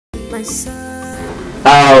Good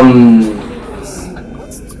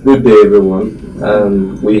day, everyone.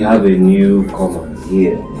 We have a newcomer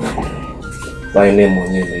here by name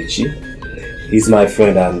Onyemechi. He's my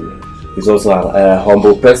friend and he's also a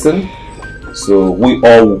humble person. So we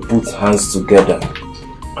all will put hands together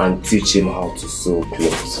and teach him how to sew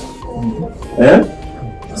clothes.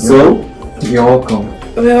 So, you're welcome.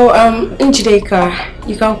 Well, Njideka,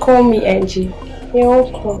 you can call me Angie. You're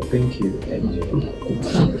welcome. Thank you, Angie.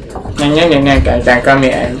 Call me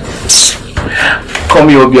Angie. Call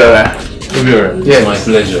me Obiora. Obiora, it's my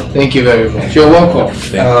pleasure. Thank you very much. You're welcome.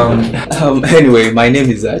 Anyway, my name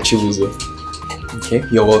is Chibuzo. Okay,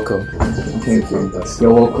 you're welcome. Thank you.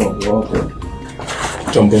 You're welcome. You're welcome.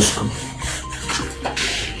 John Bosco.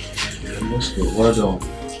 Well done.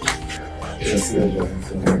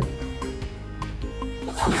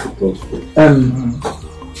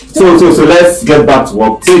 So let's get back to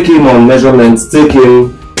work. Take him on measurements, take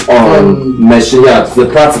him on measure. Yeah, the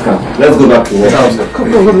practical. Let's go back to work.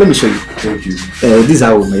 Come on, let me show you. Thank you. This is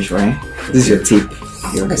how we measure, right? This is your tape.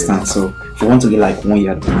 You understand? So if you want to get like 1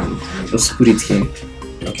 yard, just put it here.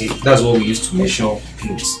 Okay, that's what we use to measure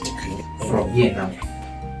clothes. Okay, from here now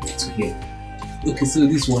to here. Okay, so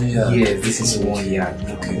this 1 yard. Yeah, this is 1 yard.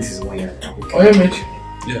 Okay, this is 1 yard. Okay. Oh, yeah, Mitch.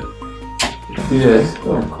 Yeah. Yes.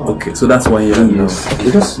 Okay, so that's 1 yard.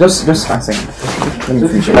 Yes. Just answer.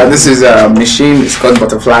 This is a machine. It's called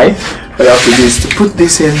butterfly. What you have to do is to put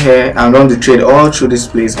this in here and run the thread all through this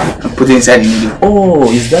place and put it inside the needle.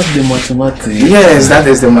 Oh, is that the mathematics? Yes, that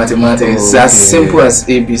is the mathematics. It's as simple as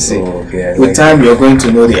ABC. Oh, okay. With time, you're going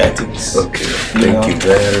to know the items. Okay. Thank you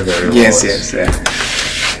very, very much. Yes, yes, yeah.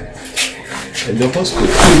 The first one.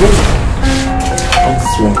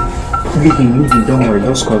 Leave him, don't worry,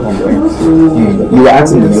 just call him. You were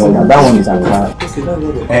asking me earlier, that one is a car.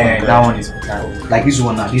 That one is a car. Like this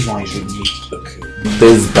one now, this one is ready. Okay.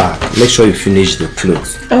 This back, make sure you finish the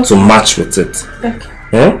clothes to match with it. Okay.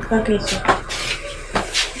 Yeah? Okay, sir.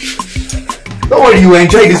 Don't worry, you will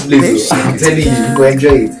enjoy this place. I'm telling you, you will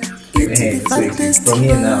enjoy it. So from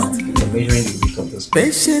here now, you're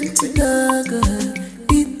measuring the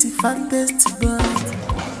width of this place.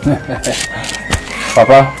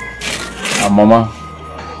 Papa and Mama,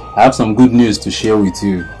 I have some good news to share with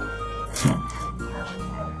you.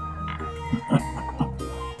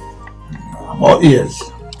 Oh yes.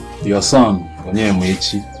 Your son,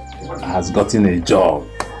 Onyemechi, has gotten a job.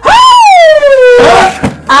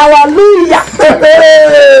 Hallelujah!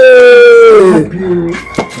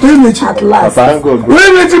 At last. Papa,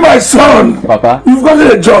 Onyemechi, my son! Papa, you've gotten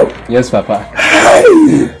a job. Yes, Papa.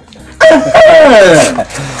 Hey.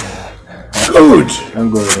 Good.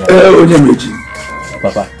 Onyemechi,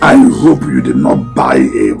 Papa, I hope you did not buy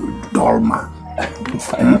a dormer.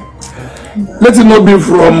 Let it not be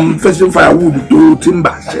from fetching firewood to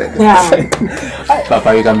timber. Yeah.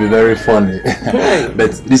 Papa, you can be very funny.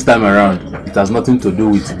 But this time around, it has nothing to do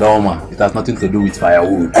with Doma. It has nothing to do with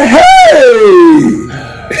firewood. Hey!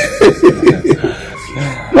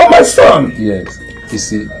 Not my son. Yes. You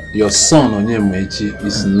see, your son Onyemechi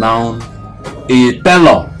is now a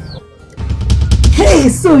tailor. Hey,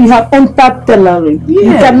 so you have entered tailoring. Yeah.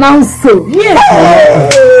 You can now sew. Yes.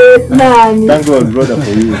 Hey, Nani. Thank God, brother,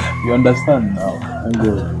 for you. You understand now. Thank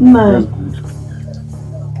God. Man.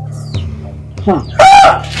 Huh.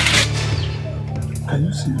 Can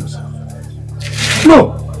you see yourself?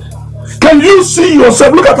 No. Can you see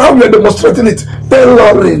yourself? Look at how we are demonstrating it.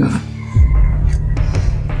 Tailoring.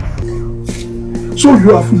 So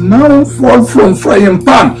you have now fallen from frying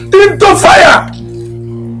pan into fire.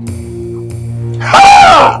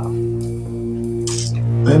 Ha!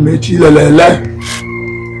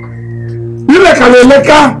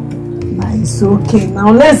 It's okay.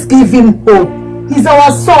 Now let's give him hope. He's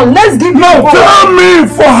our son. Let's give him hope. Tell me,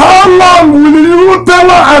 for how long will you tell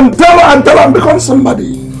her and tell her and tell her and become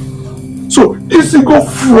somebody? So, is he go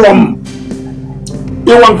from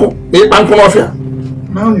Iwanko Mafia?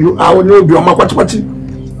 Now you are when you be on my pachi.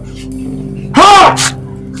 Ha!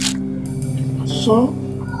 So,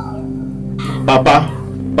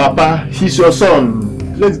 Papa, he's your son.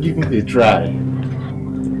 Let's give him a try.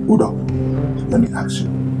 Udo, let me ask you.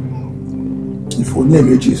 If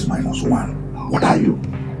Onyemechi is -1, what are you?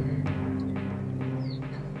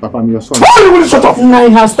 Papa, I'm your son. Why will you shut up? Now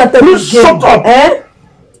you have started you again. Shut up!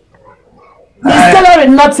 Is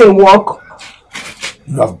tailoring not a work?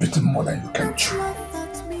 You have beaten more than you can chew.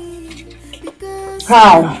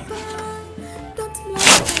 How?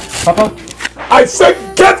 Papa, I said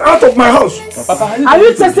get out of my house. Papa, are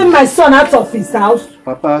you chasing my son out of his house?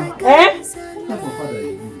 Papa.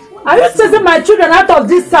 Are you chasing my children out of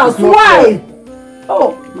this house? Why?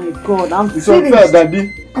 Oh my God, I'm it's unfair,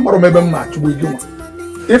 Daddy.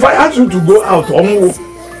 If I ask you to go out,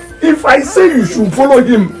 if I say you should follow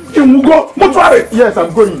him, he will go. Yes,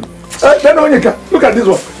 I'm going. Then look at this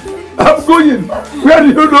one. I'm going. Where do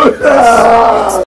you know?